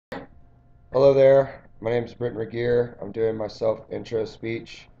Hello there, my name is Regehr. I'm doing my self-intro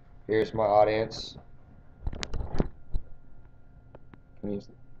speech. Here's my audience. Can you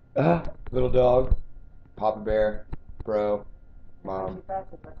little dog, Papa Bear, bro, mom.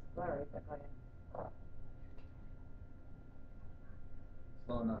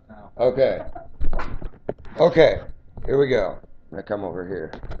 Slow enough now. Okay, okay, here we go. I'm gonna come over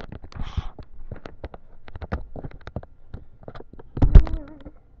here.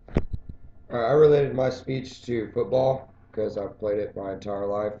 I related my speech to football because I've played it my entire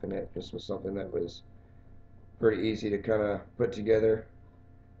life, and it just was something that was pretty easy to kind of put together.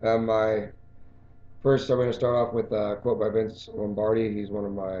 My first, I'm going to start off with a quote by Vince Lombardi. He's one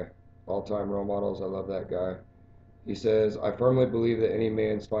of my all-time role models. I love that guy. He says, "I firmly believe that any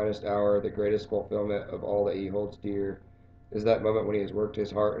man's finest hour, the greatest fulfillment of all that he holds dear, is that moment when he has worked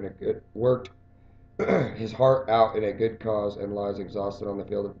his heart out in a good cause and lies exhausted on the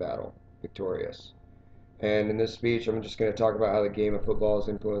field of battle, victorious." And in this speech, I'm just going to talk about how the game of football has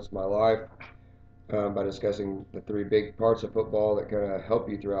influenced my life by discussing the three big parts of football that kind of help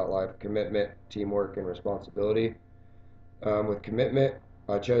you throughout life: commitment, teamwork, and responsibility. With commitment,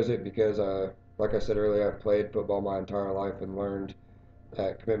 I chose it because, like I said earlier, I've played football my entire life and learned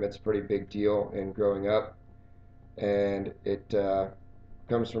that commitment's a pretty big deal in growing up, and it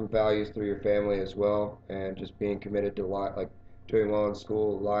comes from values through your family as well, and just being committed to life, like doing well in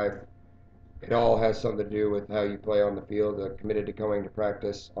school, life. It all has something to do with how you play on the field. Committed to coming to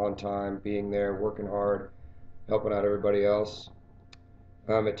practice on time, being there, working hard, helping out everybody else.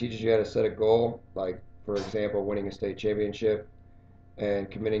 It teaches you how to set a goal, like for example, winning a state championship, and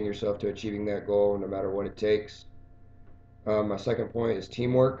committing yourself to achieving that goal no matter what it takes. My second point is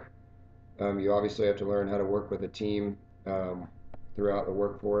teamwork. You obviously have to learn how to work with a team throughout the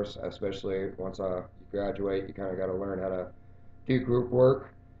workforce, especially once you graduate. You kind of got to learn how to do group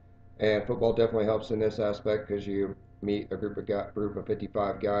work, and football definitely helps in this aspect because you meet a group of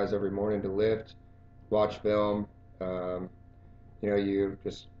 55 guys every morning to lift, watch film. Um, you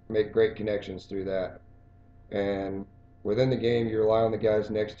just make great connections through that. And within the game, you rely on the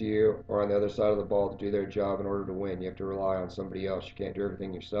guys next to you or on the other side of the ball to do their job in order to win. You have to rely on somebody else. You can't do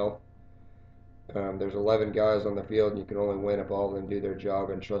everything yourself. There's 11 guys on the field, and you can only win if all of them do their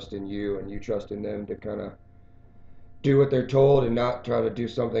job and trust in you, and you trust in them to kind of do what they're told and not try to do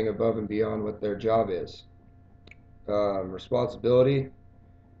something above and beyond what their job is. Responsibility.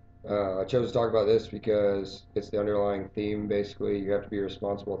 I chose to talk about this because it's the underlying theme. Basically, you have to be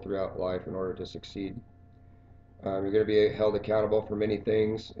responsible throughout life in order to succeed. You're going to be held accountable for many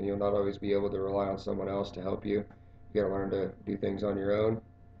things, and you'll not always be able to rely on someone else to help you. You got to learn to do things on your own.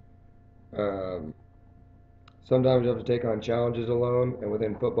 Um, Sometimes you have to take on challenges alone, and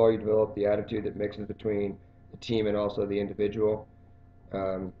within football, you develop the attitude that mixes between the team and also the individual.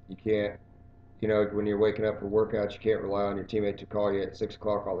 You can't, when you're waking up for workouts, you can't rely on your teammate to call you at 6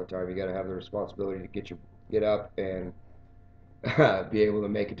 o'clock all the time. You got to have the responsibility to get up and be able to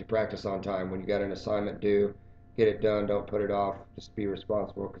make it to practice on time. When you got an assignment due, get it done. Don't put it off. Just be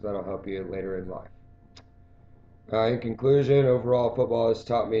responsible because that'll help you later in life. In conclusion, overall, football has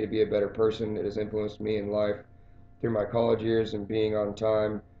taught me to be a better person. It has influenced me in life through my college years and being on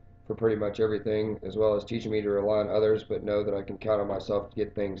time for pretty much everything, as well as teaching me to rely on others, but know that I can count on myself to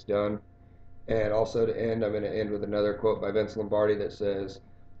get things done. And also to end, I'm going to end with another quote by Vince Lombardi that says,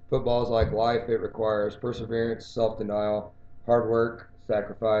 "Football is like life. It requires perseverance, self-denial, hard work,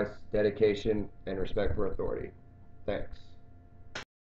 sacrifice, dedication, and respect for authority." Thanks.